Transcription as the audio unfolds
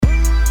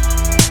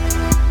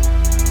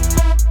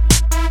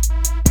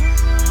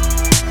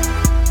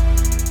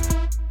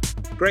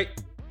Great.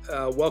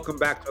 Welcome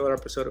back to another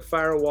episode of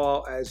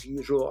Firewall. As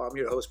usual, I'm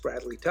your host,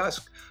 Bradley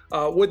Tusk.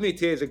 With me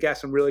today is a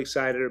guest I'm really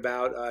excited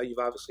about. You've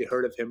obviously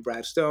heard of him,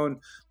 Brad Stone.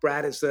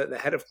 Brad is the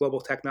head of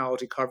global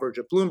technology coverage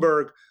at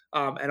Bloomberg,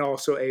 and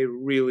also a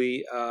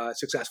really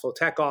successful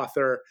tech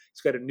author.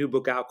 He's got a new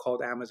book out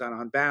called Amazon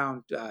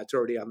Unbound. It's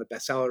already on the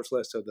bestsellers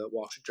list of the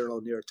Wall Street Journal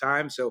and New York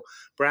Times. So,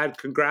 Brad,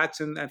 congrats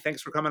and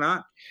thanks for coming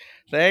on.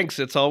 Thanks.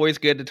 It's always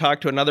good to talk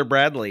to another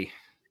Bradley.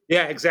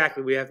 Yeah,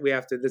 exactly. We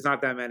have to. There's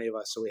not that many of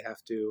us, so we have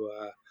to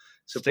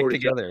support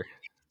Stick together.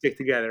 Stick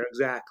together,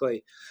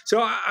 exactly. So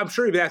I'm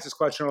sure you've asked this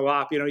question a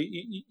lot. You know,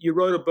 you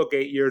wrote a book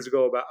 8 years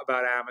ago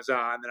about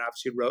Amazon, and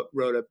obviously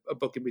wrote a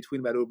book in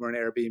between about Uber and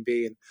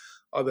Airbnb and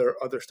other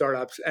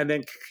startups, and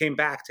then came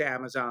back to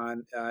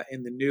Amazon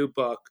in the new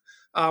book.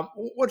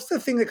 What's the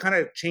thing that kind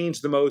of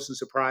changed the most and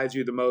surprised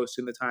you the most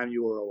in the time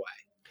you were away?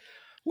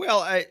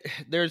 Well,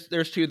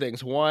 there's two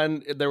things.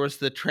 One, there was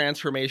the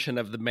transformation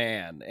of the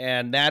man,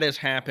 and that has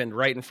happened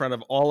right in front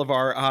of all of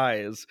our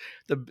eyes.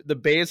 The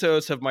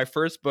Bezos of my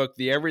first book,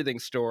 The Everything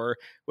Store,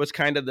 was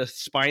kind of the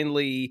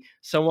spindly,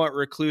 somewhat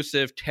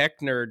reclusive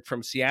tech nerd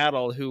from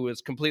Seattle who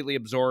was completely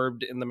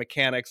absorbed in the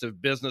mechanics of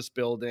business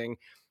building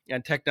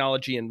and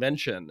technology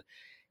invention.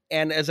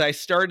 And as I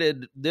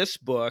started this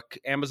book,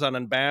 Amazon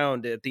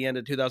Unbound, at the end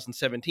of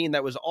 2017,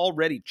 that was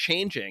already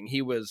changing.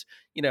 He was,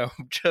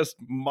 just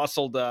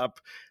muscled up,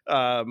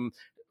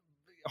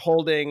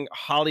 holding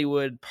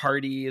Hollywood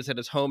parties at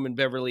his home in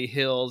Beverly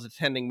Hills,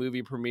 attending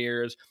movie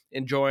premieres,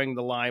 enjoying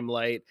the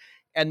limelight.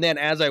 And then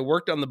as I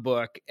worked on the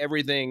book,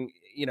 everything,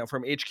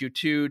 from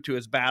HQ2 to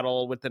his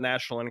battle with the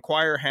National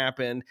Enquirer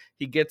happened.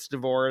 He gets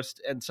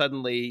divorced, and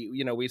suddenly,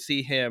 we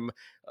see him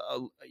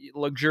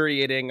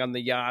luxuriating on the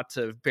yachts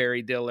of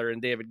Barry Diller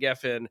and David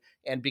Geffen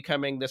and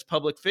becoming this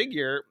public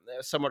figure,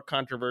 somewhat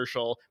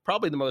controversial,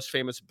 probably the most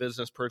famous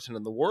business person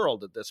in the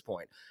world at this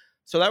point.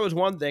 So that was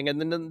one thing.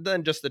 And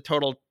then just the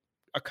total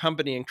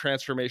accompanying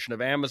transformation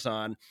of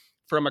Amazon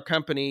from a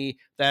company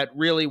that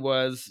really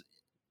was,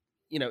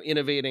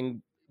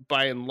 innovating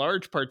by and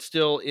large part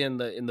still in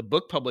the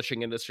book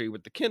publishing industry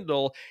with the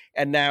Kindle,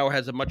 and now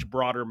has a much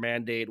broader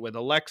mandate with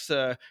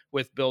Alexa,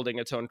 with building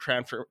its own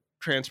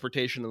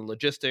transportation and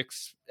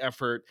logistics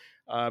effort,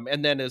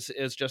 and then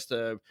is just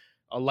a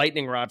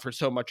lightning rod for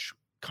so much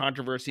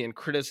controversy and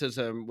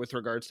criticism with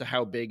regards to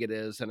how big it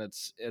is and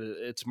its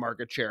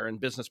market share and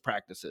business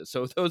practices.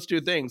 So those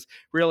two things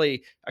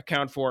really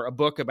account for a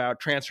book about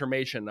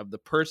transformation of the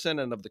person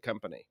and of the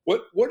company.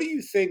 What do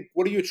you think?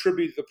 What do you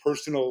attribute the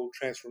personal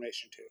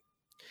transformation to?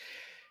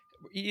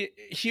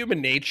 Human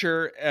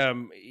nature.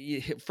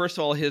 First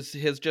of all, his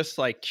just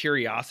like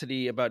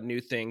curiosity about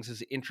new things,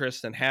 his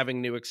interest in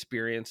having new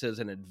experiences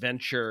and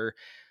adventure.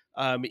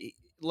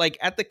 Like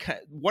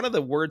one of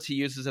the words he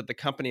uses at the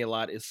company a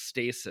lot is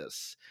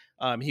stasis.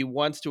 He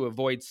wants to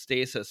avoid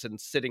stasis and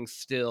sitting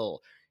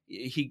still.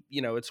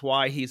 It's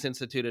why he's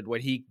instituted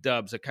what he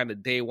dubs a kind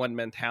of day one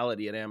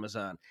mentality at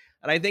Amazon.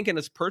 And I think in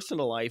his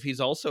personal life,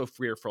 he's also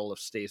fearful of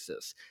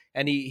stasis.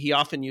 And he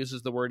often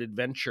uses the word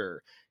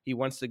adventure. He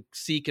wants to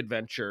seek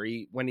adventure.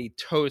 When he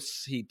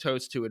toasts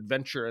to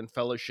adventure and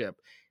fellowship.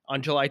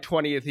 On July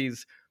 20th,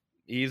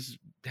 he's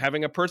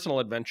having a personal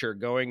adventure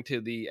going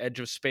to the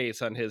edge of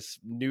space on his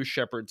New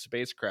Shepard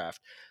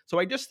spacecraft. So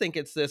I just think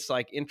it's this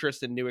like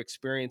interest in new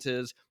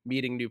experiences,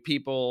 meeting new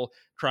people,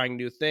 trying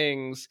new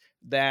things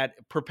that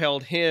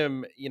propelled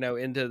him,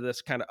 into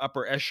this kind of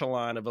upper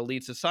echelon of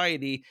elite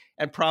society,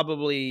 and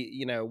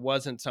probably,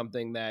 wasn't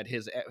something that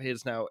his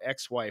now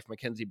ex-wife,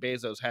 Mackenzie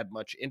Bezos, had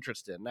much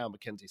interest in, now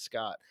Mackenzie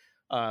Scott.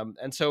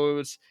 And so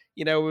it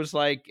was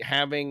like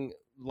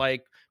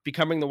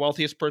becoming the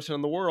wealthiest person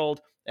in the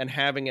world and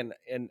having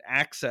an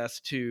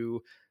access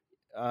to,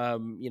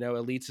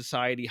 elite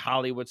society,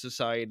 Hollywood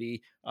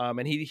society.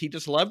 And he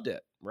just loved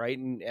it. Right.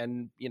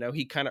 And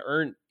he kind of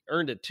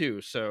earned it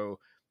too. So,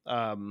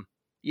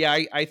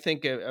 I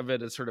think of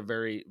it as sort of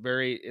very,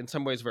 very, in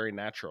some ways, very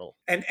natural.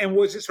 And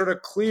was it sort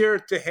of clear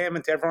to him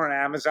and to everyone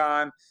at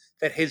Amazon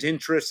that his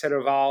interests had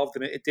evolved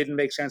and it didn't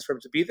make sense for him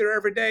to be there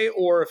every day?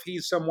 Or if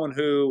he's someone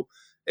who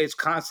is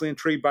constantly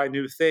intrigued by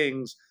new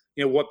things,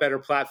 what better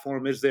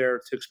platform is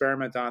there to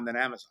experiment on than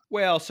Amazon?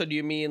 Well, so do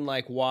you mean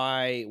like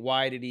why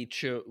did he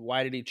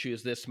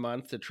choose this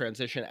month to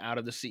transition out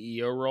of the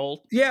CEO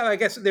role? Yeah, I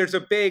guess there's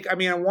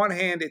on one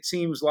hand, it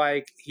seems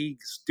like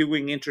he's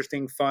doing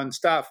interesting, fun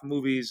stuff,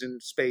 movies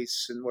and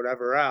space and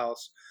whatever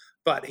else,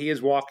 but he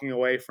is walking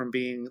away from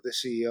being the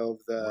CEO of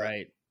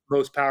the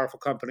most powerful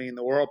company in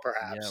the world,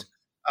 perhaps.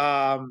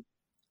 Yeah.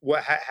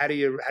 How do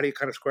you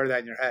kind of square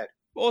that in your head?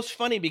 Well, it's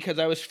funny because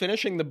I was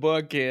finishing the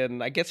book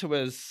in, I guess it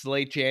was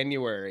late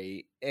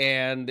January,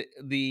 and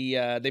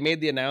they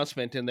made the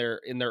announcement in their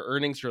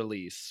earnings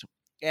release,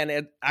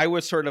 and I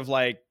was sort of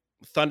like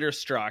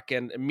thunderstruck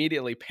and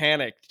immediately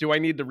panicked. Do I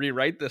need to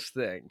rewrite this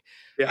thing?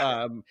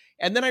 Yeah.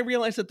 And then I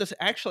realized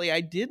that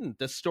I didn't.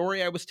 The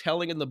story I was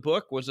telling in the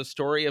book was a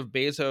story of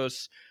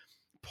Bezos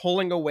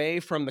pulling away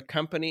from the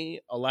company,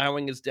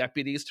 allowing his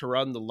deputies to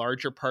run the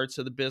larger parts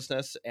of the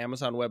business,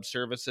 Amazon Web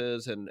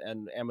Services and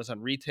Amazon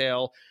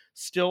Retail,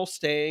 still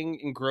staying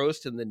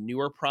engrossed in the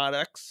newer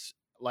products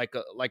like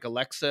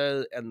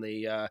Alexa and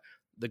the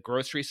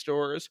grocery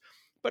stores.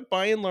 But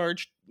by and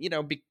large,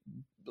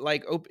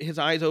 his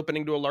eyes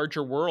opening to a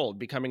larger world,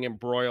 becoming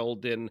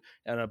embroiled in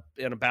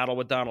a battle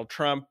with Donald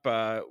Trump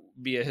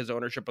via his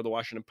ownership of the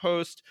Washington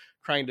Post,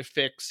 trying to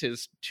fix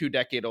his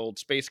 2-decade-old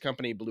space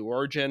company Blue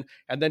Origin,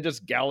 and then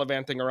just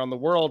gallivanting around the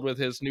world with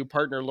his new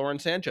partner Lauren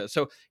Sanchez.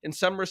 So in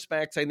some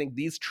respects, I think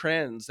these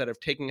trends that have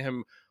taken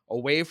him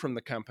away from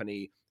the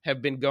company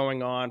have been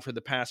going on for the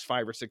past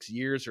 5 or 6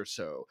 years or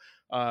so.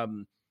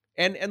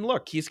 And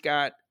look, he's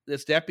got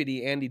this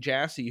deputy, Andy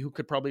Jassy, who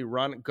could probably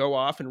go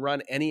off and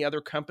run any other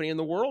company in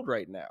the world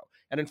right now.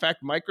 And in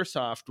fact,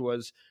 Microsoft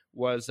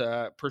was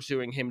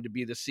pursuing him to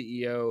be the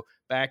CEO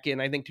back in,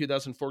 I think,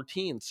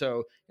 2014.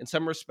 So in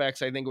some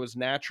respects, I think it was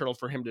natural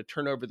for him to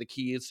turn over the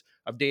keys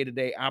of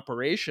day-to-day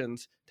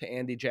operations to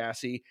Andy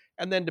Jassy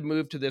and then to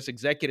move to this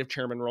executive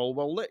chairman role.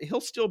 Well,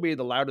 he'll still be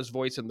the loudest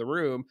voice in the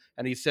room,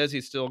 and he says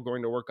he's still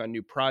going to work on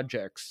new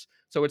projects.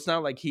 So it's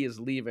not like he is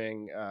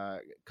leaving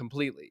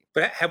completely.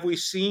 But have we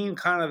seen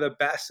kind of the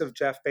best of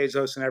Jeff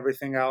Bezos and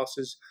everything else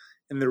is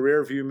in the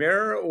rearview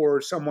mirror,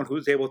 or someone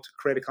who's able to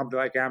create a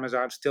company like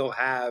Amazon still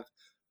have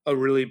a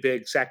really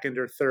big second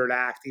or third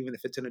act, even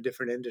if it's in a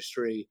different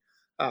industry,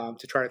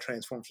 to try to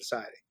transform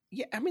society?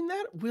 Yeah, I mean,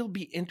 that will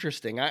be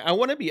interesting. I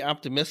want to be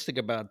optimistic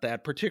about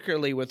that,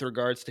 particularly with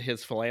regards to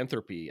his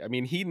philanthropy. I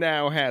mean, he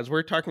now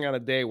we're talking on a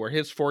day where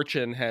his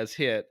fortune has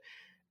hit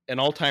an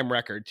all-time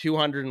record,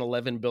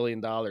 $211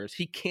 billion.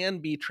 He can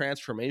be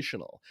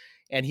transformational.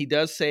 And he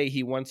does say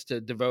he wants to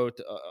devote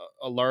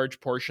a large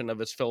portion of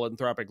his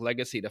philanthropic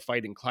legacy to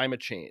fighting climate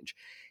change.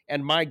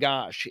 And my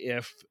gosh,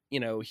 if,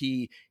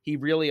 he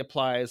really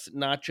applies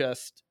not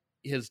just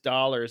his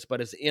dollars,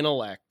 but his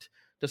intellect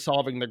to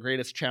solving the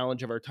greatest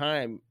challenge of our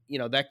time,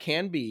 that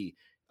can be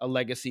a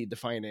legacy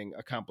defining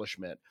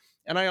accomplishment.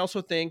 And I also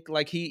think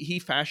like he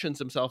fashions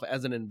himself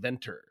as an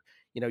inventor.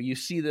 You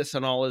see this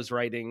in all his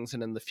writings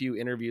and in the few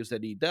interviews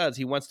that he does.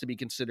 He wants to be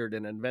considered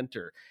an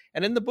inventor.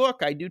 And in the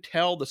book, I do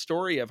tell the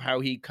story of how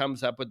he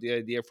comes up with the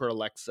idea for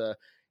Alexa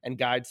and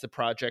guides the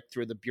project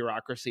through the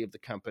bureaucracy of the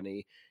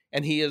company.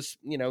 And he's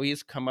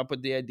come up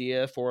with the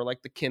idea for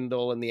like the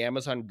Kindle and the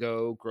Amazon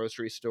Go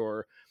grocery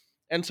store.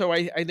 And so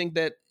I think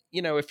that,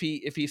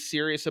 if he's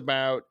serious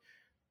about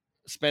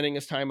spending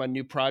his time on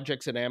new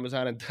projects at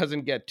Amazon and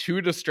doesn't get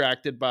too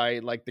distracted by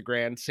like the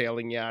grand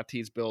sailing yacht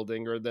he's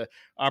building or the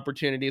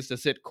opportunities to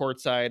sit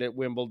courtside at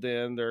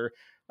Wimbledon or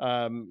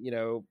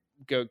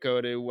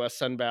go to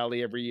Sun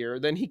Valley every year,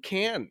 then he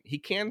can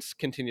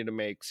continue to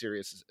make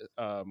serious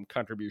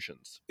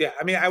contributions. Yeah,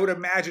 I mean, I would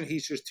imagine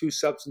he's just too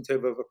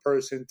substantive of a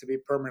person to be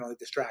permanently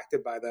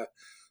distracted by the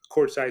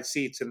courtside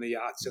seats and the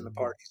yachts and the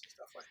parties and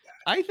stuff like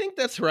that. I think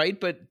that's right,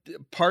 but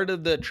part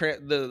of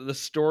the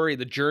story,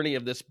 the journey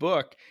of this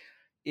book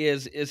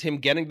is him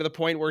getting to the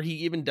point where he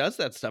even does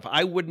that stuff.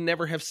 I would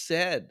never have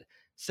said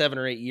 7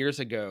 or 8 years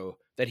ago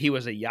that he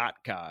was a yacht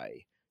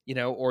guy,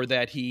 or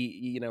that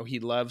he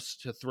loves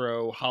to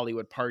throw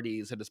Hollywood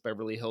parties at his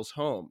Beverly Hills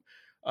home.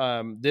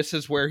 This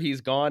is where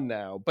he's gone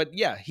now. But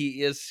yeah,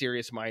 he is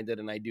serious minded,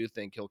 and I do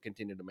think he'll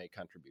continue to make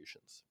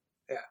contributions.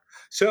 Yeah.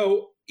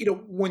 So,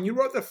 when you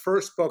wrote the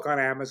first book on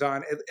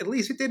Amazon, at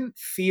least it didn't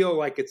feel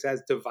like it's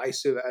as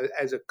divisive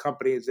as a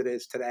company as it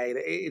is today.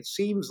 It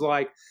seems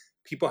like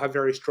people have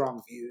very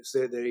strong views.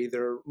 They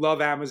either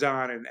love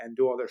Amazon and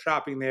do all their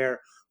shopping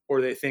there,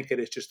 or they think it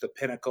is just the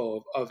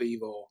pinnacle of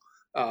evil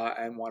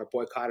and want to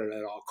boycott it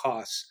at all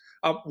costs.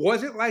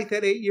 Was it like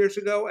that 8 years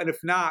ago? And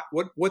if not,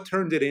 what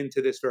turned it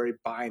into this very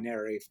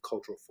binary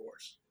cultural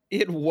force?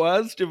 It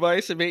was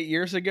divisive 8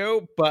 years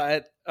ago,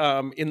 but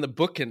in the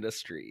book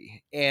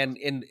industry and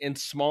in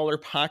smaller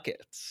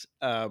pockets.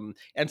 And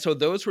so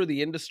those were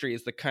the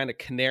industries, the kind of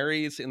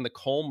canaries in the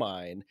coal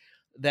mine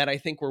that I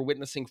think we're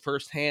witnessing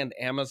firsthand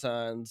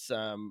Amazon's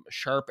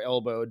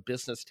sharp-elbowed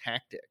business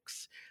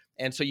tactics.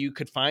 And so you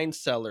could find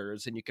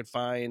sellers and you could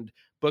find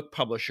book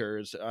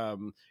publishers,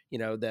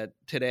 that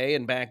today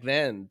and back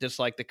then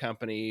disliked the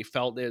company,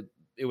 felt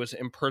it was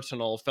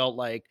impersonal, felt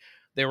like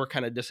they were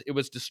kind of it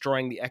was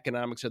destroying the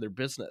economics of their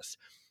business.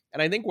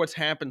 And I think what's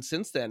happened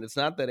since then, it's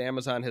not that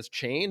Amazon has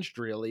changed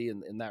really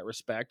in that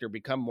respect or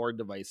become more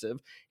divisive.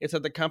 It's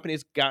that the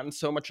company's gotten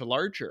so much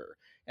larger.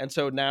 And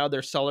so now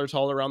there's sellers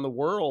all around the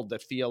world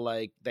that feel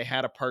like they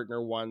had a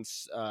partner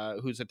once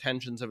whose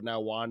attentions have now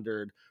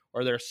wandered,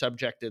 or they're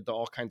subjected to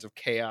all kinds of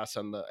chaos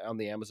on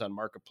the Amazon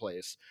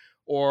marketplace,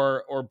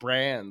 or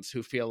brands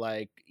who feel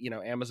like,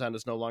 Amazon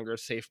is no longer a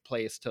safe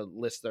place to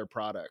list their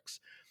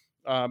products.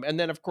 And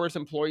then, of course,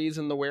 employees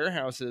in the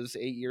warehouses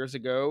 8 years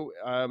ago,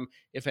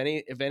 if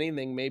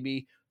anything,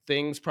 maybe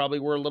things probably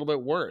were a little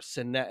bit worse.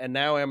 And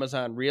now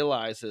Amazon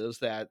realizes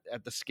that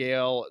at the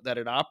scale that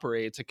it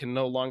operates, it can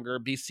no longer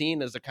be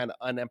seen as a kind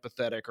of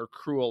unempathetic or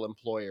cruel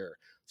employer.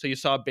 So you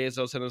saw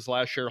Bezos in his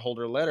last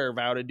shareholder letter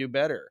vow to do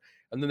better.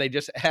 And then they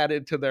just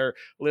added to their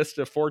list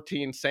of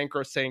 14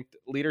 sacrosanct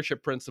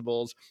leadership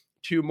principles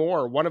two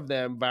more, one of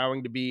them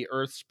vowing to be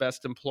Earth's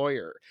best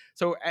employer.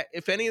 So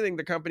if anything,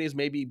 the companies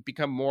maybe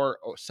become more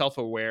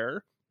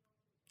self-aware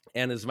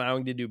and is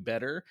vowing to do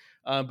better.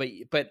 But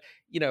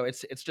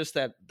it's just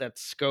that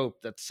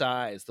scope, that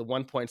size, the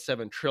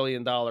 $1.7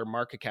 trillion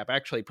market cap,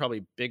 actually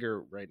probably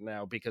bigger right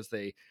now because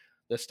the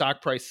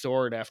stock price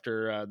soared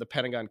after the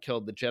Pentagon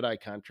killed the Jedi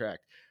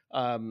contract.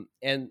 And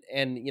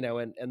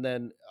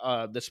then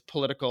this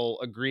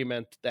political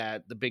agreement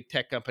that the big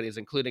tech companies,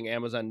 including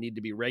Amazon, need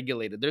to be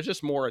regulated. There's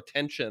just more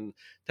attention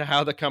to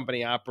how the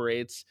company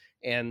operates,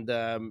 and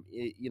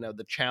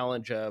the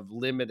challenge of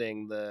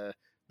limiting the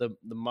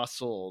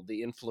muscle,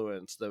 the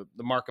influence, the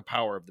market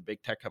power of the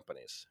big tech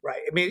companies.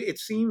 Right. I mean, it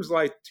seems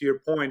like, to your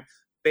point,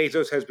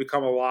 Bezos has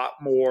become a lot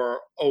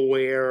more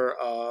aware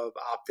of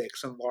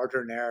optics and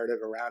larger narrative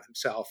around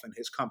himself and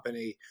his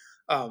company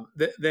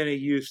than he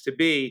used to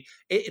be.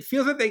 It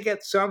feels like they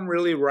get some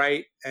really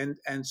right and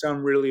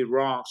some really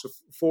wrong. So,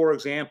 for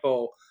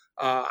example,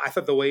 I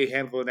thought the way he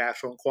handled the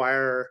National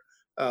Enquirer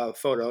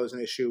photos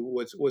and issue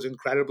was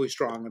incredibly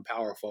strong and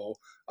powerful.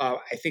 I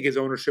think his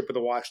ownership of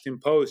the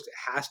Washington Post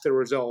has to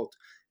result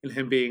in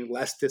him being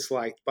less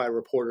disliked by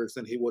reporters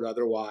than he would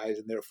otherwise,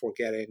 and therefore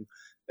getting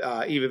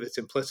even if it's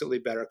implicitly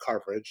better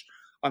coverage.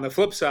 On the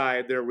flip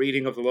side, their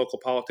reading of the local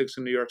politics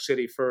in New York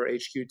City for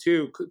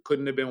HQ2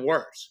 couldn't have been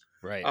worse.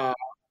 Right.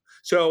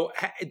 So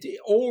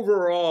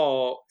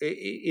overall,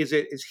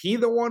 is he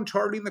the one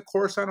charting the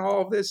course on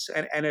all of this?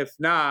 And if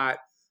not,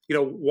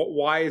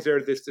 why is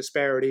there this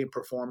disparity in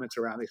performance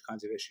around these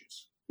kinds of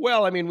issues?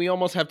 Well, I mean, we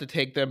almost have to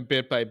take them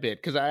bit by bit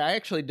because I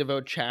actually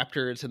devote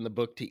chapters in the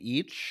book to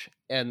each,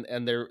 and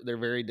they're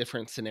very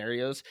different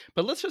scenarios.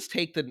 But let's just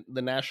take the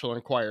National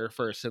Enquirer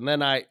first, and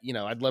then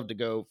I'd love to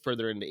go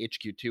further into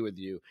HQ2 with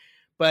you.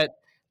 But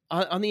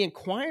on the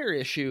Enquirer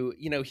issue,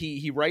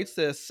 he writes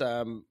this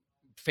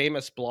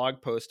famous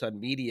blog post on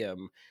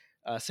Medium.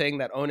 Saying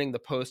that owning the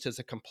Post is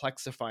a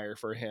complexifier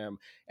for him,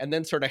 and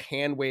then sort of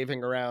hand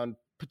waving around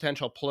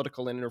potential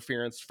political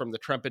interference from the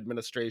Trump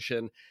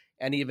administration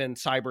and even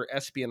cyber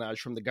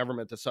espionage from the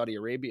government of Saudi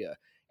Arabia.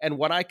 And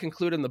what I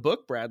conclude in the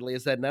book, Bradley,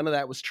 is that none of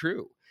that was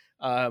true.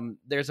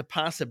 There's a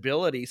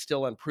possibility,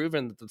 still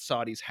unproven, that the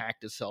Saudis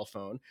hacked his cell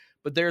phone,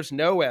 but there's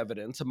no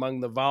evidence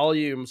among the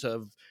volumes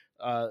of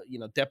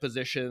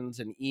depositions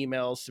and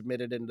emails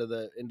submitted into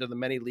the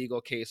many legal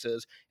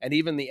cases, and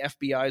even the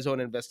FBI's own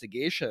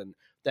investigation,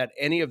 that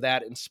any of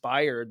that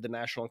inspired the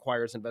National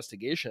Enquirer's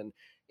investigation.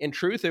 In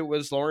truth, it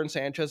was Lauren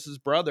Sanchez's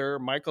brother,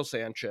 Michael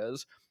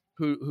Sanchez,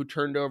 who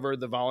turned over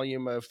the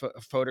volume of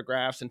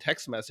photographs and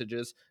text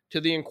messages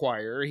to the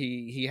Enquirer.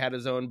 He had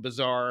his own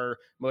bizarre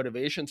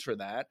motivations for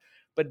that.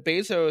 But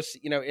Bezos,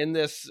 in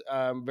this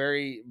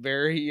very,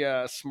 very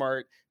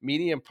smart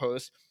Medium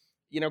post,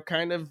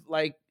 kind of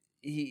like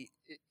he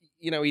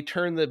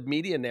turned the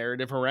media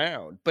narrative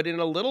around, but in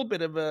a little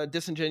bit of a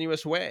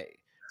disingenuous way.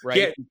 Right.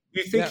 Yeah. Do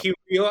you think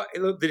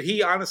did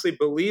he honestly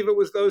believe it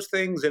was those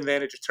things and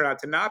then it just turned out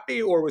to not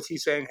be? Or was he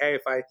saying, hey,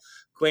 if I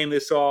blame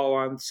this all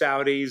on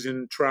Saudis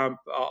and Trump,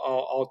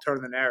 I'll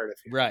turn the narrative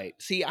here? Right.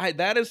 See,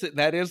 that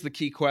is the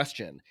key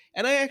question.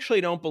 And I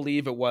actually don't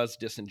believe it was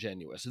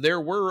disingenuous. There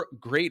were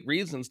great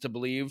reasons to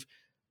believe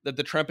that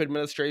the Trump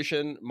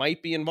administration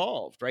might be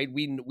involved, right?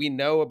 We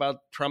know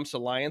about Trump's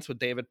alliance with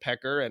David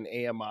Pecker and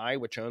AMI,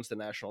 which owns the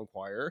National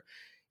Enquirer.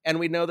 And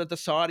we know that the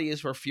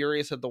Saudis were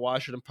furious at the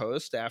Washington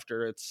Post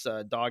after its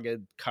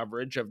dogged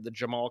coverage of the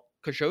Jamal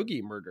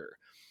Khashoggi murder.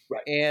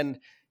 Right. And,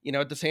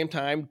 at the same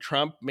time,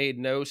 Trump made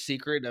no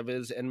secret of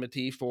his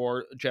enmity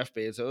for Jeff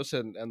Bezos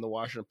and the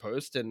Washington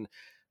Post, and,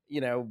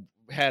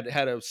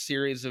 had a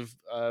series of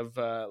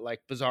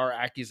bizarre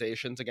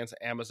accusations against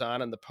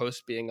Amazon and the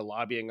Post being a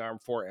lobbying arm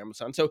for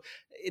Amazon. So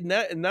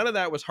none of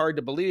that was hard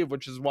to believe,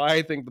 which is why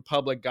I think the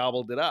public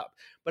gobbled it up.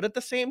 But at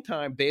the same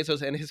time,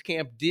 Bezos and his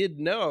camp did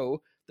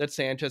know that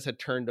Sanchez had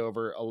turned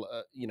over a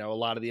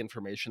lot of the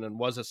information and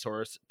was a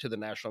source to the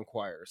National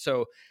Enquirer.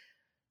 So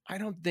I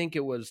don't think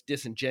it was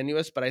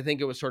disingenuous, but I think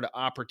it was sort of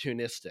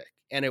opportunistic,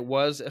 and it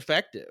was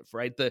effective,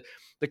 right? The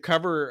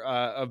cover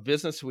of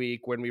Business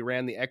Week, when we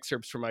ran the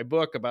excerpts from my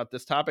book about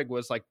this topic,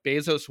 was like,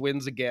 Bezos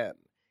wins again.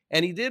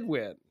 And he did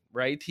win,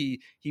 right? He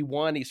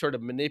won. He sort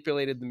of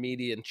manipulated the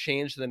media and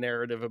changed the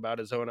narrative about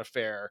his own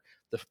affair.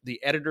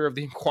 The editor of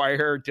the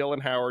Enquirer,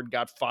 Dylan Howard,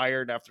 got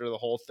fired after the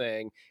whole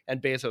thing,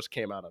 and Bezos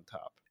came out on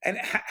top. And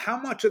how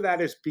much of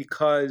that is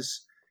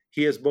because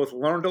he has both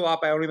learned a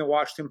lot by owning the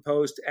Washington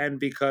Post, and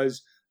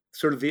because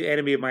sort of the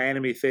enemy of my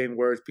enemy thing,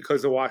 where it's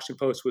because the Washington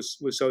Post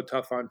was so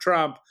tough on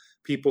Trump,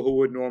 people who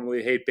would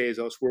normally hate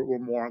Bezos were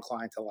more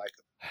inclined to like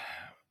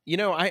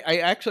him? I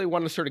actually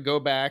want to sort of go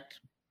back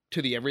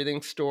to the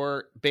Everything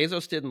Store.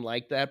 Bezos didn't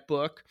like that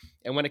book,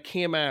 and when it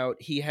came out,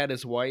 he had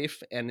his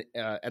wife and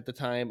at the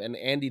time, and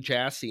Andy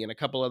Jassy and a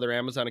couple other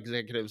Amazon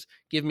executives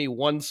give me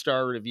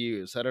 1-star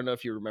reviews. I don't know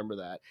if you remember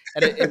that,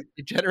 and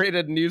it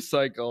generated a news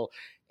cycle.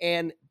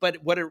 But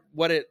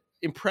what it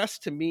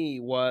impressed to me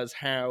was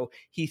how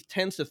he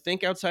tends to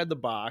think outside the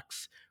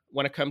box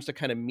when it comes to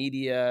kind of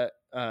media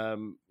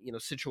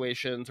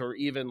situations, or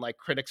even like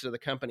critics of the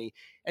company,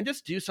 and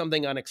just do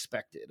something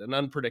unexpected and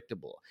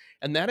unpredictable.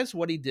 And that is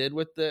what he did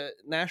with the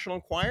National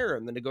Enquirer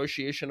and the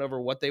negotiation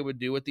over what they would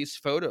do with these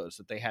photos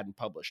that they hadn't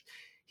published.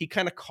 He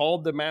kind of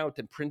called them out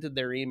and printed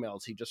their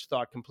emails. He just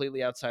thought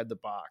completely outside the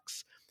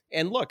box.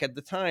 And look, at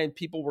the time,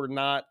 people were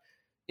not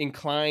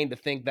inclined to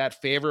think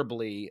that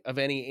favorably of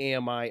any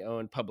AMI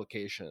owned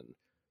publication.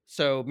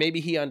 So maybe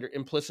he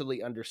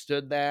implicitly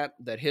understood that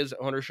his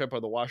ownership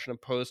of the Washington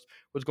Post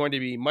was going to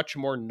be much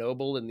more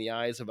noble in the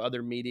eyes of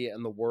other media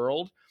in the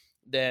world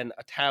than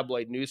a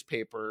tabloid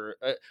newspaper,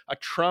 a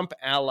Trump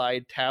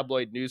allied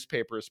tabloid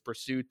newspaper's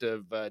pursuit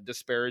of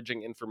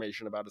disparaging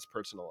information about his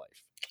personal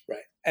life.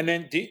 Right. And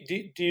then do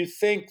you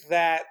think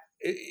that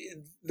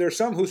there's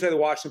some who say the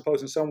Washington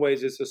Post in some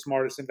ways is the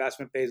smartest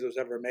investment Bezos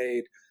ever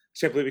made,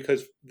 simply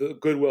because the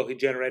goodwill he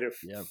generated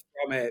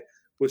from it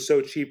was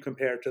so cheap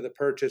compared to the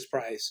purchase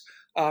price.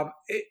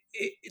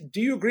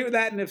 Do you agree with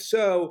that? And if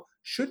so,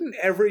 shouldn't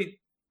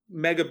every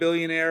mega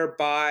billionaire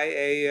buy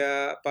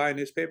a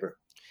newspaper?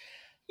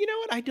 You know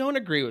what? I don't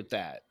agree with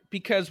that,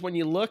 because when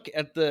you look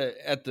at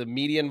the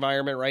media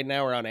environment right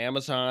now around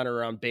Amazon or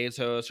around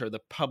Bezos or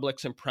the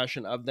public's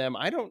impression of them,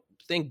 I don't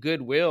think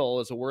goodwill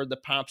is a word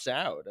that pops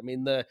out. I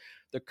mean, the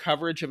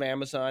coverage of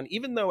Amazon,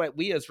 even though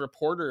we as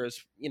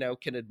reporters,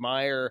 can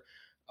admire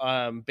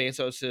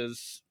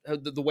Bezos's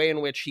the way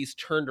in which he's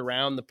turned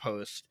around the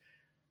Post,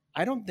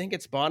 I don't think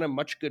it's bought him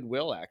much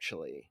goodwill,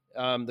 actually.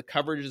 The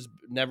coverage has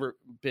never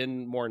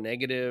been more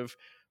negative.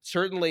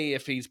 Certainly,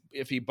 if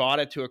he bought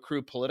it to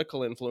accrue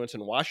political influence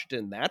in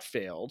Washington, that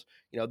failed.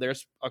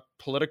 There's a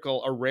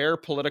rare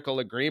political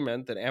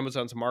agreement that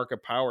Amazon's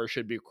market power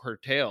should be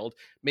curtailed.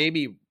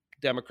 Maybe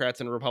Democrats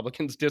and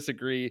Republicans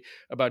disagree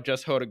about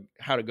just how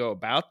to go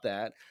about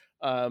that.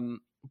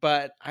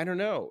 But I don't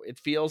know. It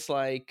feels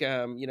like,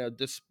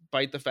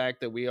 despite the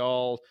fact that we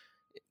all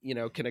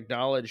can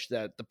acknowledge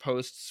that the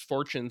Post's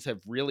fortunes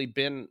have really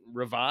been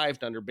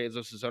revived under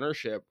Bezos's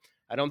ownership,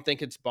 I don't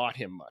think it's bought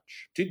him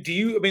much. Do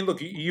you? I mean,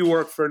 look, you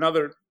work for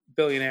another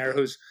billionaire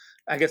who's,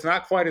 I guess,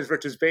 not quite as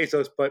rich as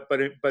Bezos, but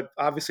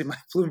obviously Mike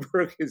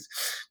Bloomberg is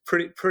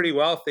pretty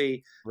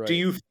wealthy. Right. Do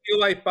you feel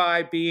like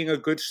by being a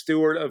good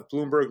steward of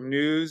Bloomberg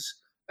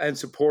News and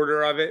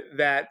supporter of it,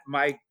 that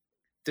Mike,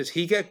 does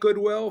he get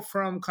goodwill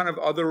from kind of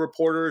other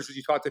reporters as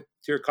you talk to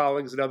your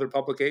colleagues at other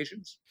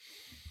publications?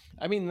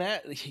 I mean,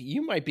 that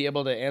you might be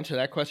able to answer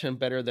that question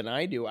better than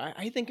I do.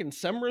 I think in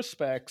some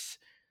respects,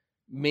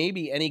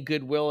 maybe any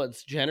goodwill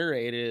it's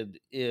generated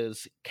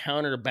is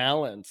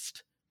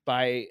counterbalanced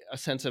by a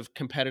sense of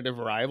competitive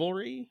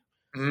rivalry,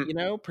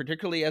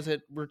 particularly as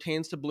it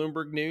pertains to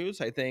Bloomberg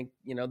News. I think,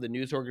 the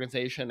news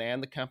organization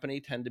and the company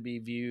tend to be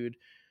viewed.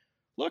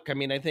 Look, I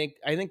mean, I think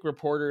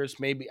reporters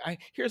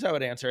here's how I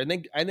would answer.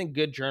 I think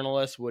good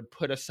journalists would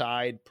put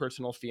aside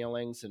personal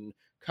feelings and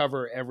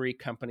cover every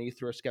company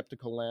through a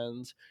skeptical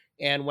lens.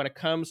 And when it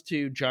comes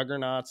to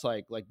juggernauts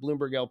like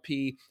Bloomberg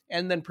LP,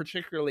 and then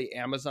particularly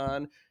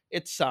Amazon,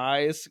 its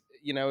size,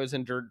 is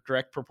in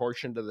direct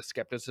proportion to the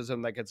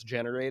skepticism that gets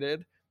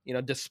generated,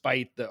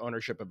 despite the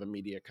ownership of a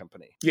media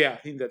company. Yeah, I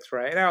think that's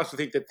right. And I also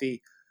think that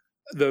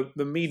the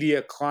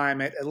media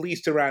climate, at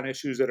least around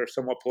issues that are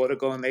somewhat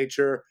political in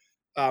nature,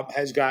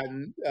 has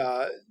gotten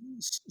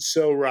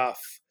so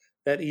rough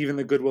that even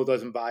the goodwill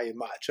doesn't buy you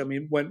much. I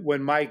mean,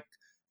 when Mike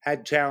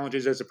had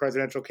challenges as a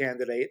presidential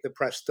candidate, the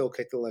press still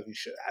kicked the living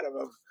shit out of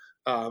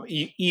him,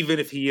 even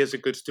if he is a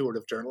good steward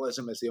of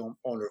journalism as the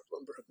owner of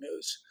Bloomberg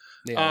News.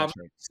 Yeah, that's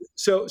right.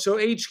 So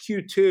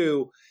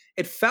HQ2,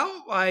 it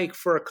felt like,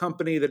 for a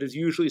company that is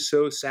usually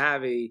so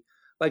savvy,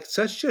 like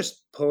such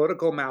just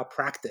political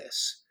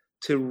malpractice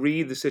to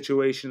read the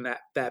situation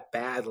that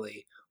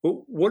badly.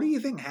 What do you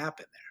think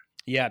happened there?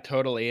 Yeah,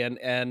 totally.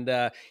 And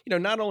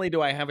not only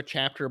do I have a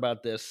chapter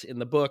about this in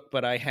the book,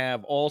 but I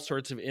have all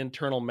sorts of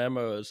internal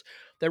memos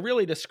that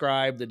really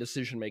describe the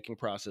decision-making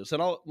process.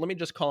 And let me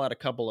just call out a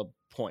couple of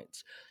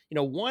points.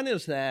 One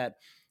is that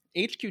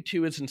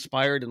HQ2 is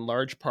inspired in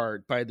large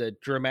part by the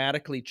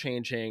dramatically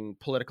changing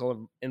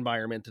political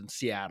environment in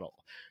Seattle.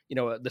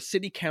 The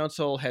city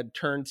council had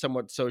turned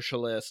somewhat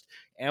socialist.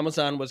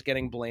 Amazon was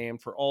getting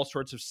blamed for all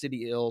sorts of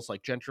city ills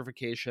like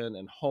gentrification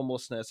and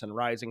homelessness and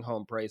rising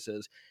home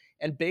prices.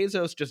 And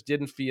Bezos just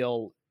didn't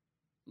feel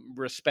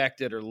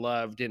respected or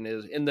loved in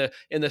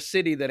the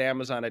city that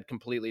Amazon had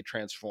completely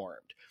transformed.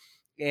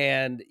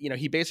 And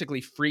he basically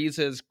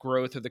freezes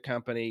growth of the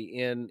company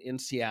in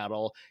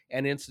Seattle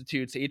and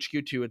institutes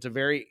HQ2. It's a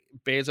very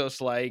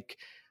Bezos-like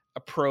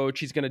approach.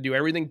 He's going to do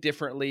everything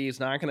differently. He's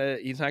not going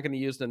to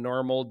use the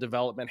normal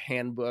development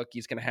handbook.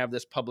 He's going to have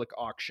this public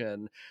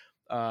auction.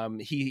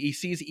 He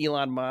sees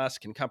Elon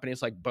Musk and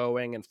companies like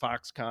Boeing and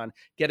Foxconn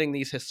getting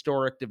these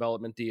historic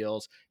development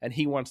deals, and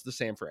he wants the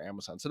same for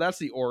Amazon. So that's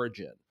the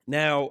origin.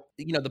 Now,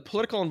 the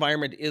political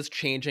environment is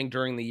changing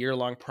during the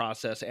year-long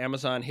process.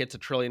 Amazon hits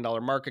 $1 trillion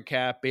market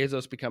cap.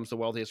 Bezos becomes the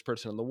wealthiest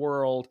person in the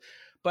world.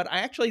 But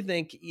I actually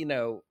think,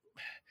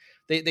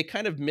 they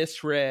kind of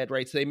misread,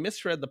 right? So they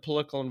misread the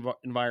political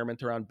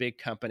environment around big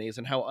companies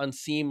and how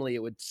unseemly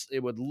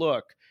it would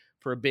look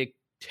for a big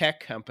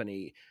tech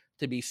company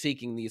to be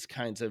seeking these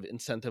kinds of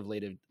incentive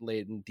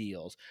laden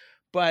deals.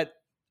 But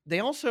he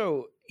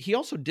also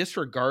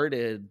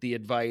disregarded the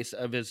advice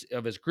of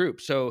his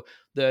group. So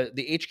the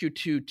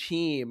HQ2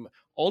 team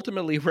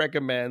ultimately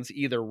recommends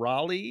either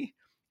Raleigh,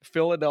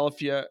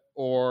 Philadelphia,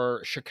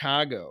 or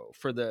Chicago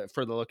for the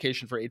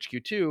location for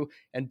HQ2,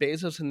 and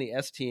Bezos and the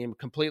S team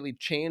completely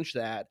changed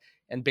that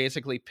and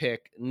basically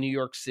pick New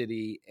York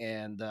City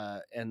and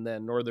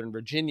then Northern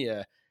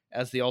Virginia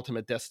as the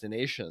ultimate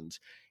destinations.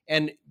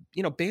 And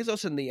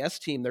Bezos and the S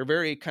team, they're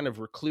very kind of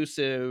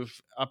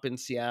reclusive up in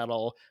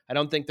Seattle. I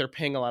don't think they're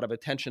paying a lot of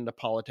attention to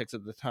politics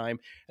at the time,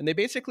 and they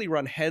basically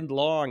run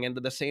headlong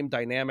into the same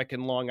dynamic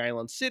in Long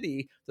Island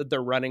City that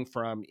they're running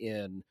from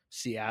in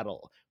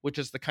Seattle, which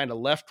is the kind of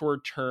leftward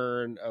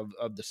turn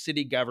of the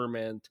city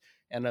government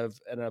and of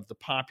the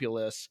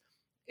populace.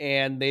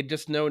 And they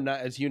just know, not,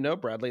 as you know,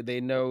 Bradley,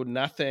 they know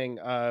nothing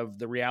of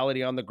the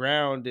reality on the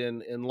ground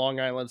in Long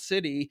Island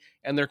City,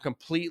 and they're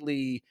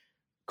completely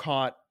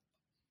caught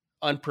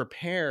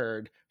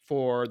unprepared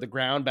for the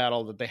ground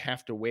battle that they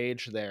have to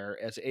wage there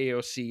as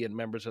AOC and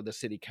members of the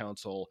city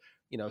council,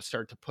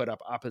 start to put up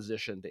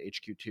opposition to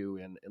HQ2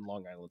 in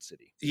Long Island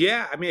City.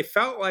 Yeah, I mean, it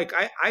felt like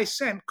I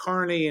sent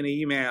Carney an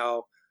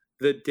email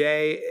the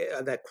day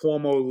that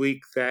Cuomo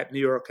leaked that New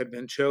York had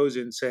been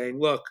chosen, saying,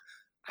 "Look,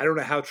 I don't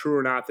know how true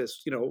or not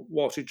this,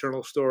 Wall Street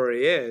Journal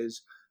story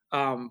is,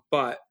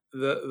 but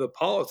the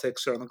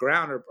politics on the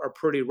ground are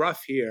pretty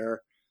rough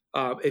here.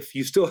 If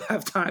you still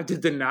have time to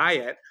deny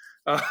it,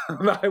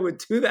 I would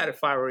do that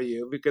if I were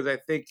you, because I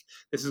think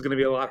this is going to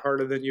be a lot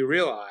harder than you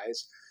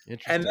realize."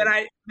 And then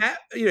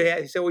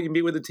Interesting. he said, "Well, you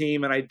meet with the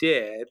team," and I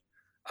did.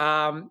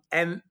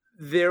 And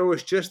there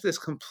was just this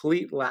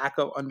complete lack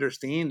of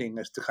understanding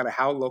as to kind of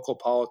how local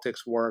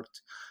politics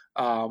worked,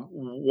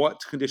 what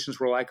conditions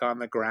were like on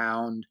the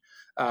ground,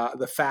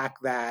 the fact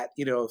that,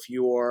 if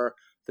you're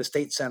the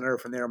state senator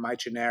from there, Mike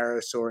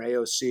Generis, or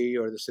AOC,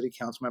 or the city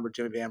council member,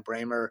 Jimmy Van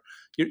Bramer,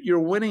 you're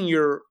winning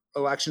your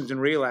elections and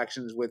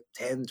re-elections with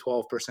 10,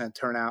 12%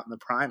 turnout in the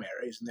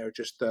primaries. And they're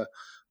just the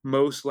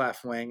most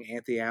left-wing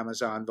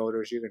anti-Amazon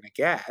voters you're going to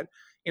get.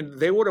 And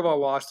they would have all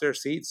lost their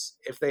seats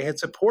if they had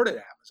supported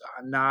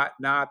Amazon,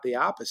 not the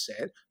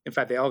opposite. In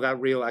fact, they all got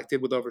reelected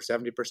with over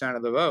 70%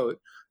 of the vote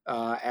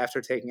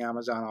after taking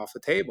Amazon off the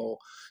table.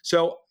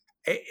 So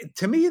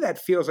to me, that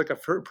feels like a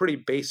pretty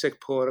basic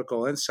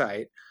political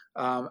insight.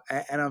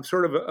 And I'm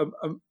sort of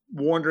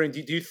wondering,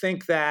 do you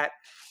think that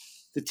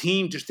the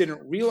team just didn't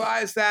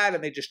realize that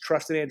and they just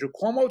trusted Andrew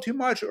Cuomo too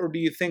much? Or do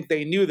you think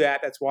they knew that?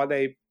 That's why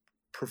they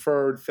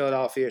preferred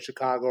Philadelphia,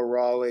 Chicago,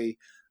 Raleigh,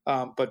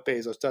 but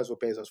Bezos does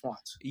what Bezos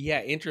wants.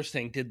 Yeah,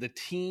 interesting. Did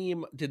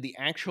the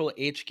actual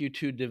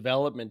HQ2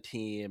 development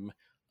team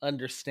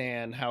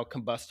understand how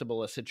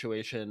combustible a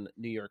situation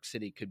New York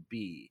City could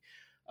be?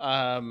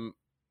 Um,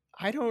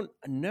 I don't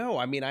know.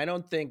 I mean, I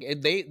don't think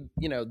they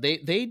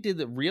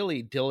did a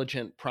really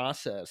diligent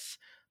process.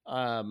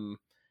 Um,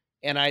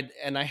 and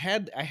I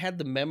had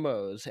the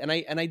memos, and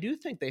I do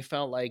think they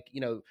felt like,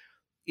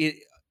 it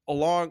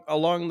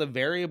along the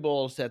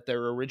variables that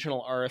their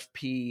original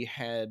RFP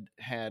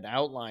had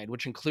outlined,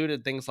 which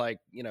included things like,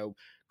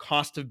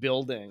 cost of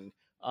building,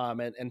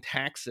 and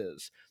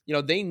taxes.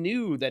 They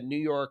knew that New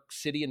York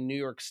City and New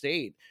York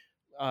State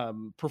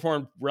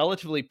performed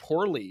relatively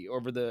poorly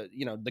over the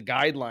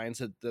guidelines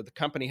that the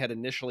company had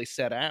initially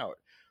set out.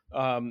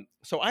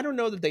 So I don't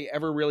know that they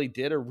ever really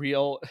did a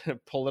real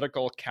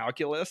political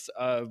calculus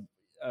of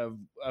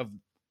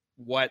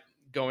what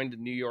going to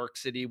New York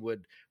City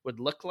would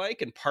look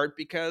like, in part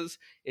because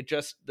it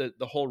just the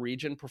whole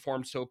region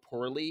performed so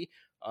poorly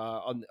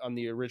on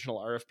the original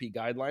RFP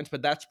guidelines.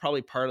 But that's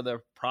probably part of the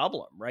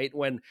problem, right?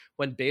 When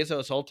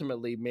Bezos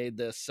ultimately made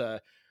this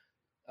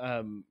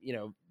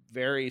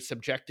very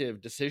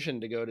subjective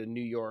decision to go to New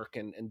York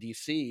and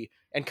DC,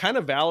 and kind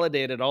of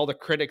validated all the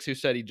critics who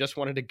said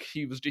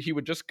he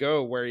would just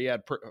go where he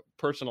had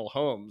personal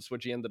homes,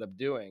 which he ended up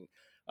doing.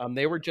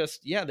 They were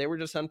just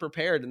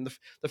unprepared, and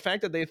the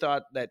fact that they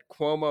thought that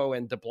Cuomo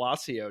and De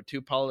Blasio,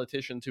 two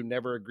politicians who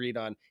never agreed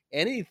on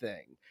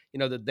anything,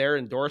 that their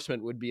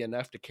endorsement would be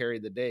enough to carry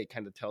the day,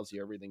 kind of tells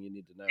you everything you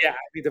need to know. Yeah, I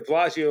mean, De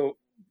Blasio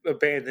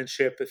abandoned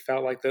ship. It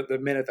felt like the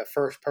minute the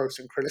first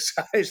person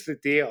criticized the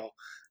deal,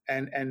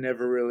 and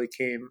never really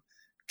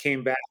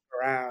came back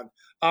around.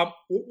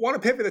 Want to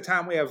pivot the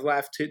time we have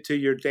left to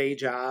your day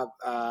job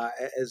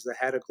as the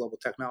head of global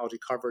technology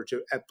coverage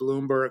at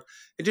Bloomberg.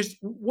 And just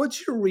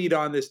what's your read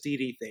on this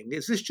DD thing?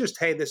 Is this just,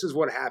 hey, this is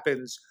what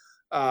happens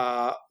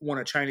when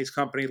a Chinese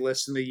company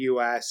lists in the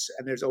U.S.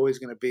 and there's always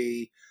going to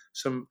be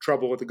some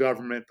trouble with the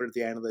government, but at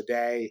the end of the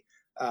day,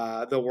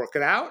 they'll work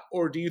it out?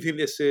 Or do you think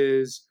this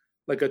is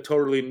like a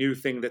totally new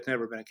thing that's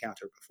never been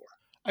encountered before?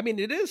 I mean,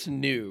 it is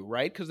new,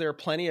 right? Because there are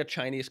plenty of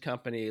Chinese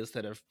companies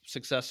that have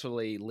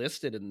successfully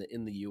listed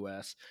in the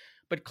U.S.,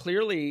 but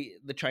clearly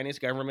the Chinese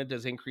government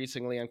is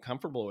increasingly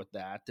uncomfortable with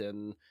that,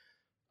 and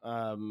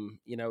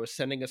is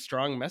sending a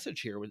strong message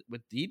here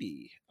with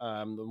Didi,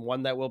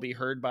 one that will be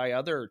heard by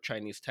other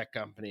Chinese tech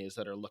companies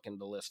that are looking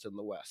to list in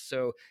the West.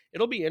 So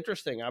it'll be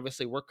interesting.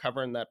 Obviously, we're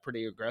covering that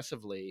pretty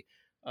aggressively.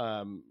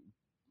 Um,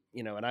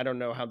 and I don't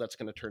know how that's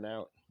going to turn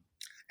out.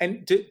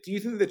 And do you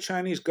think the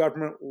Chinese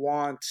government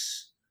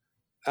wants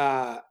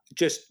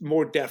just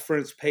more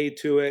deference paid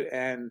to it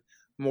and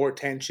more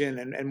attention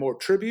and more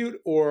tribute,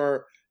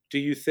 or do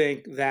you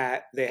think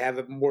that they have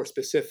a more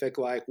specific,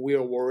 like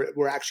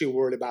we're actually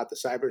worried about the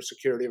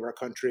cybersecurity of our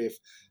country if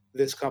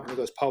this company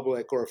goes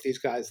public, or if these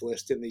guys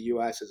list in the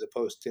U.S. as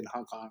opposed to in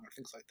Hong Kong or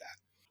things like that?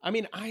 I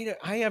mean,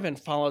 I haven't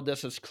followed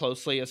this as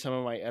closely as some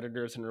of my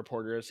editors and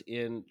reporters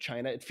in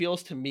China. It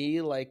feels to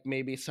me like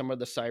maybe some of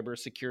the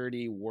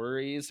cybersecurity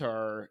worries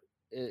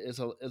is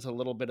a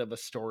little bit of a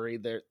story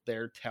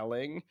they're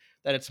telling,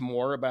 that it's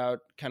more about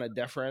kind of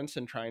deference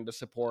and trying to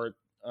support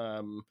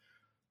um,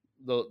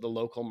 the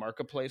local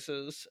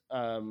marketplaces,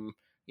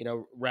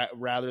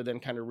 rather than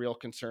kind of real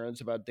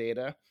concerns about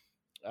data.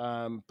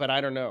 But I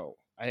don't know.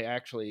 I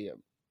actually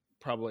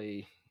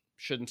probably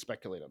shouldn't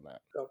speculate on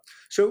that.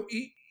 So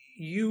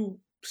you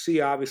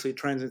see obviously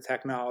trends in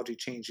technology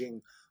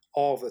changing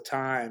all the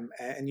time,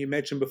 and you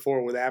mentioned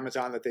before with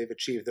Amazon that they've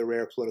achieved the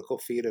rare political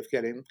feat of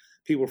getting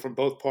people from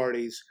both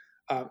parties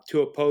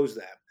to oppose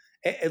them.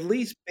 At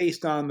least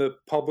based on the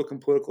public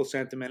and political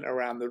sentiment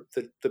around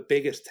the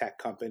biggest tech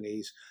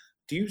companies,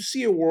 do you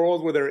see a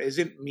world where there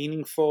isn't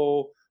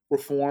meaningful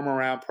reform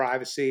around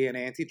privacy and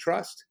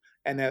antitrust,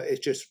 and that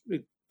it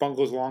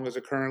bungles along as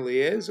it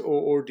currently is,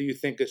 or do you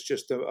think it's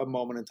just a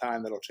moment in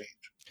time that'll change?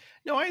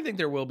 No, I think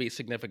there will be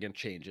significant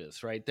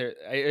changes, right?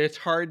 It's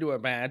hard to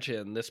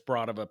imagine this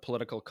broad of a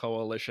political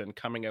coalition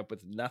coming up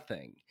with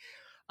nothing.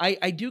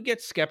 I do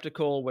get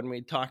skeptical when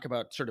we talk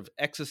about sort of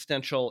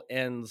existential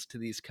ends to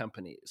these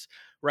companies,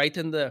 right?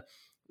 And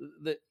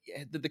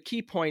the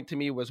key point to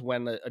me was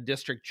when a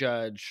district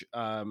judge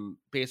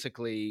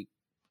basically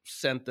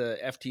sent the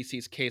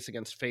FTC's case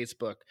against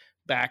Facebook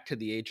back to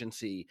the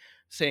agency,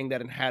 saying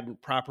that it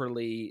hadn't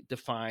properly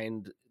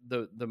defined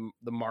the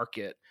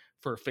market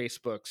for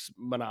Facebook's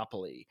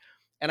monopoly.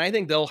 And I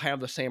think they'll have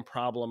the same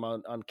problem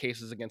on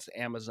cases against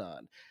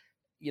Amazon.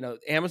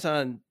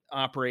 Amazon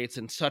operates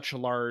in such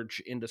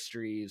large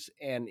industries,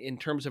 and in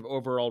terms of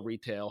overall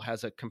retail,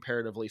 has a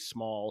comparatively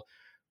small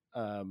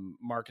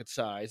market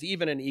size.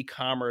 Even in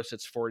e-commerce,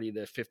 it's 40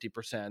 to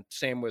 50%.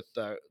 Same with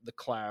the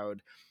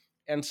cloud.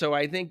 And so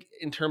I think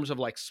in terms of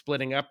like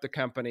splitting up the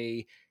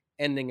company,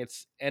 ending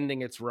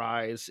its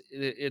rise,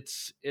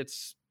 it's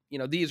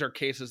these are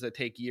cases that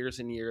take years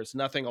and years.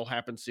 Nothing will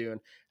happen soon.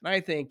 And I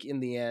think in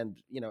the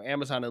end,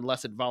 Amazon,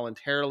 unless it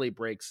voluntarily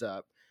breaks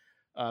up,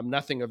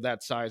 nothing of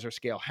that size or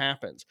scale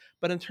happens.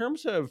 But in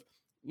terms of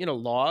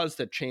laws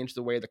that change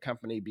the way the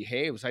company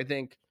behaves, I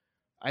think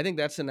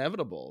that's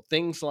inevitable.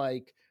 Things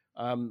like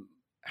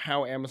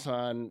how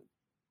Amazon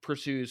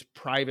pursues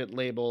private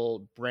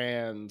label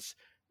brands,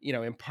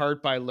 in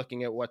part by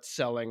looking at what's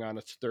selling on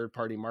its third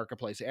party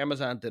marketplace.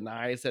 Amazon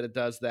denies that it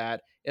does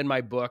that. In my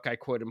book, I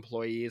quote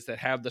employees that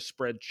have the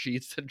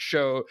spreadsheets that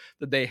show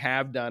that they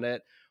have done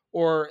it.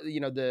 Or,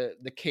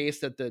 the case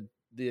that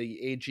the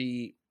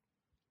AG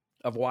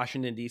of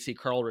Washington, D.C.,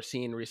 Carl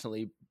Racine,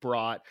 recently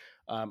brought,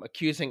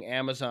 accusing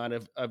Amazon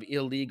of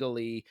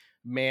illegally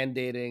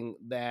mandating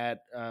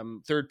that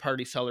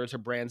third-party sellers or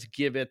brands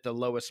give it the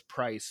lowest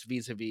price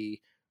vis-a-vis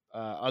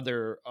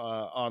other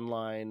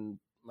online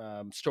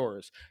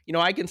stores.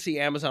 I can see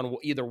Amazon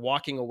either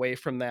walking away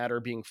from that or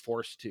being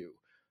forced to.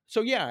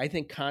 So yeah, I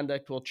think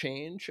conduct will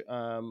change.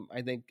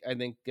 I think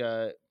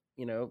that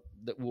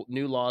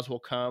new laws will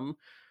come,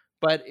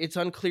 but it's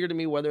unclear to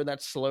me whether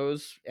that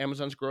slows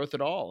Amazon's growth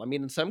at all. I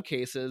mean, in some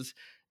cases,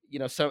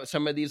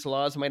 some of these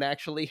laws might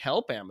actually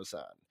help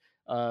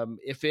Amazon.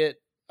 If it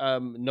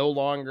no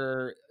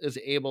longer is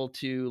able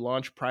to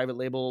launch private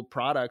label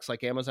products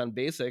like Amazon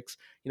Basics,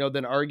 then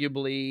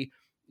arguably,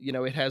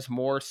 it has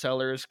more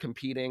sellers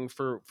competing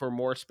for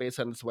more space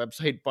on its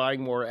website,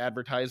 buying more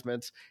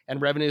advertisements,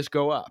 and revenues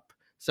go up.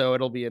 So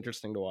it'll be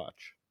interesting to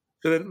watch.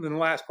 So then the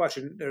last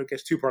question, or I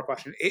guess two-part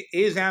question: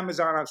 is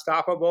Amazon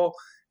unstoppable?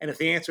 And if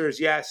the answer is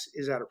yes,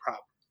 is that a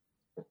problem?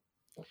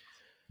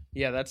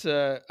 Yeah, that's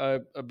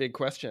a big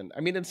question.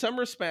 I mean, in some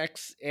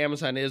respects,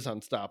 Amazon is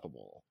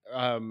unstoppable,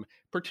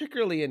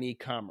 particularly in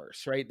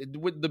e-commerce, right?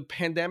 The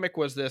pandemic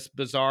was this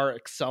bizarre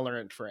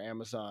accelerant for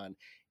Amazon.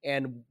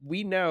 And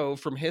we know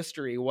from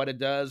history what it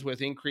does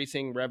with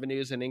increasing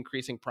revenues and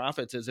increasing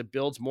profits is it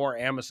builds more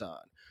Amazon.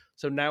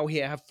 So now we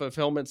have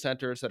fulfillment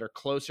centers that are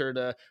closer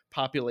to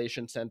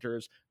population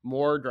centers,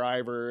 more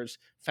drivers,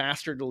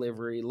 faster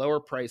delivery, lower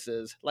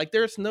prices. Like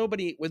there's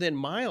nobody within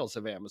miles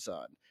of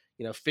Amazon,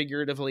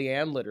 figuratively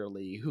and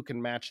literally, who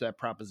can match that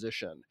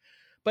proposition.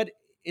 But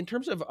in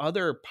terms of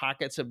other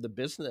pockets of the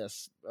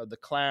business, the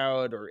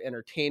cloud or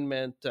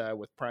entertainment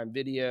with Prime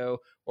Video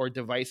or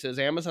devices,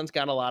 Amazon's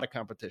got a lot of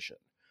competition.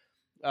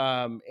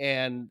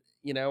 And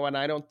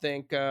I don't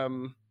think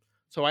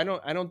so. I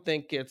don't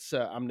think it's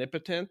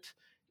omnipotent.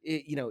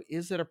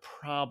 Is it a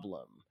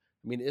problem?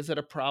 I mean, is it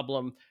a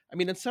problem? I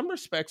mean, in some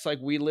respects, like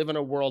we live in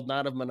a world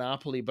not of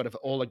monopoly but of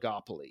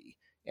oligopoly.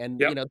 And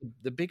Yep.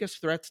 the biggest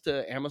threats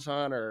to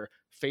Amazon are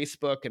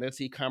Facebook and its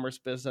e-commerce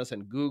business,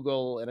 and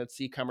Google and its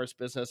e-commerce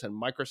business, and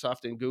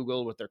Microsoft and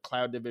Google with their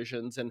cloud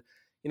divisions. And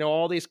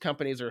all these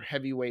companies are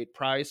heavyweight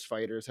prize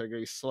fighters that are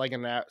going to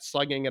be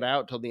slugging it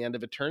out till the end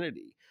of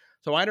eternity.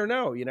 So I don't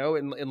know,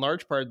 in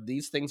large part,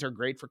 these things are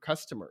great for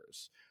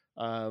customers.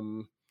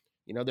 Um,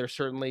 there's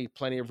certainly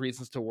plenty of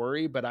reasons to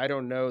worry, but I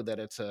don't know that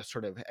it's a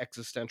sort of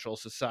existential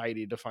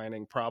society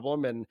defining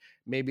problem. And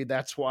maybe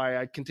that's why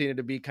I continue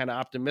to be kind of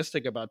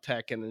optimistic about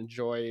tech and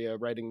enjoy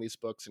writing these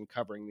books and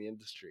covering the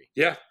industry.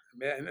 Yeah,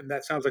 and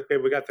that sounds like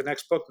maybe we got the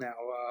next book now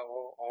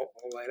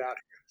all laid out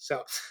here.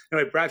 So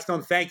anyway, Brad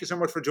Stone, thank you so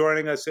much for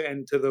joining us,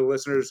 and to the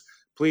listeners,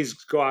 please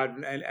go out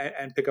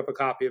and pick up a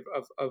copy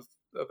of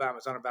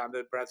Amazon Abound,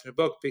 Brad's new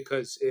book,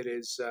 because it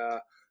is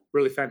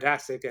really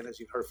fantastic, and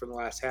as you've heard from the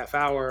last half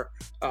hour,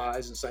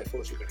 as insightful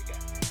as you're going to get.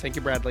 Thank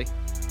you, Bradley.